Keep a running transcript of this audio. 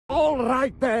All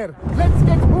right there. Let's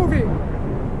get moving.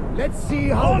 Let's see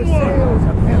how the sails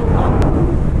have held up.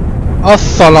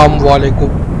 अस्सलाम वालेकुम,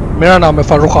 मेरा नाम है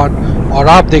फारूक खान और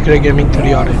आप देख रहे हैं गेमिंग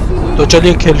 3RA। तो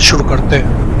चलिए खेल शुरू करते हैं।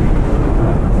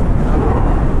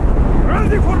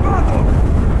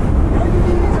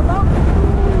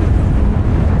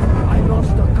 I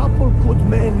lost a couple good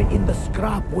men in the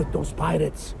scrap with those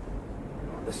pirates.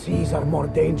 The seas are more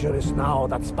dangerous now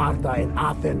that Sparta and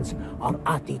Athens are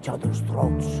at each other's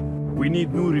throats. We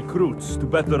need new recruits to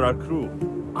better our crew.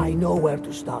 I know where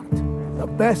to start. The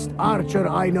best archer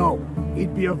I know.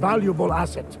 He'd be a valuable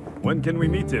asset. When can we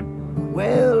meet him?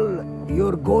 Well,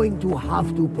 you're going to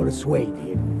have to persuade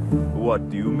him. What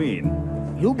do you mean?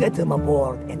 You get him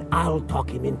aboard and I'll talk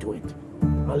him into it.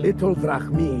 A little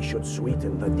drachmi should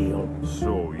sweeten the deal.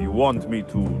 So you want me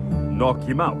to knock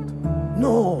him out?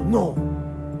 No.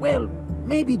 Well,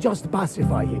 maybe just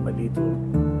pacify him a little.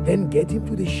 Then get him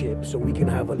to the ship so we can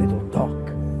have a little talk.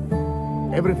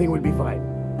 Everything will be fine.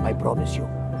 I promise you.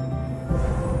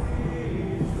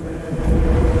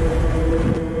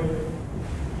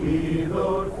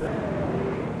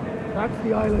 That's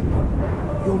the island.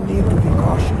 You'll need to be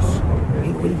cautious.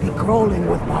 It will be crawling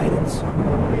with pirates.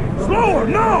 Slower,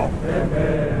 now!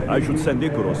 I should send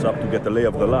Icarus up to get the lay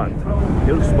of the land.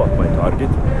 He'll spot my target.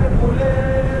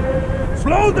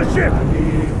 Slow the ship!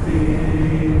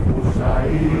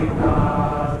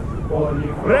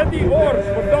 Ready oars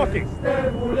for docking.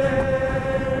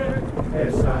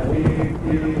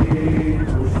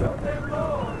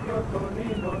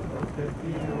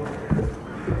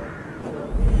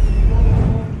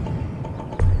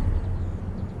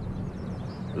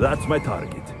 That's my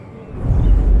target.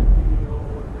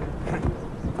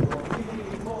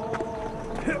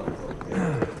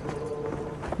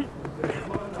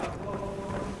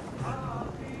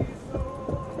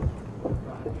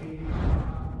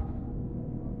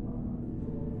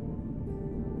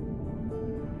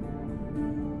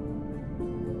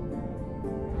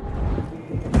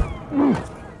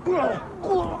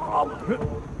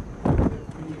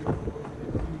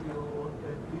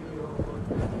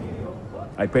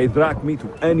 I pay drachmi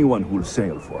to anyone who'll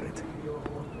sail for it.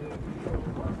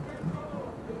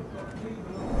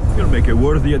 You'll make a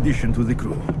worthy addition to the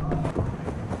crew.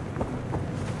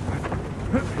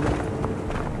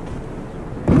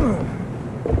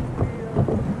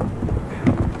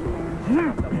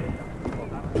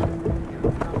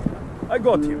 I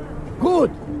got him.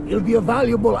 Good. He'll be a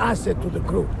valuable asset to the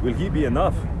crew. Will he be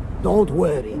enough? Don't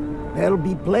worry. There'll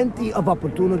be plenty of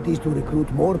opportunities to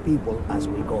recruit more people as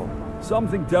we go.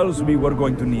 Something tells me we're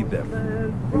going to need them.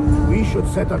 We should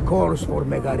set a course for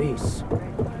Megaris.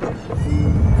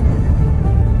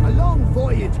 A long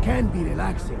voyage can be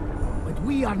relaxing, but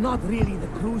we are not really the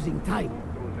cruising type.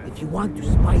 If you want to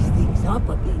spice things up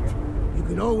a bit, you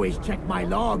can always check my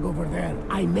log over there.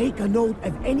 I make a note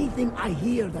of anything I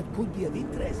hear that could be of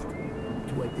interest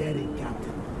to a daring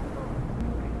captain.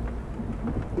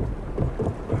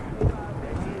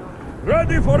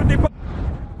 Ready for the...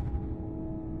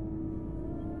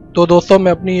 तो दोस्तों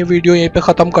मैं अपनी ये video यहीं पे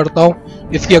ख़त्म करता हूँ।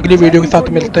 इसकी अगली वीडियो के साथ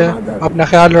मिलते हैं। अपना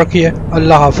ख्याल रखिए।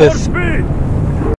 अल्लाह हाफिज़।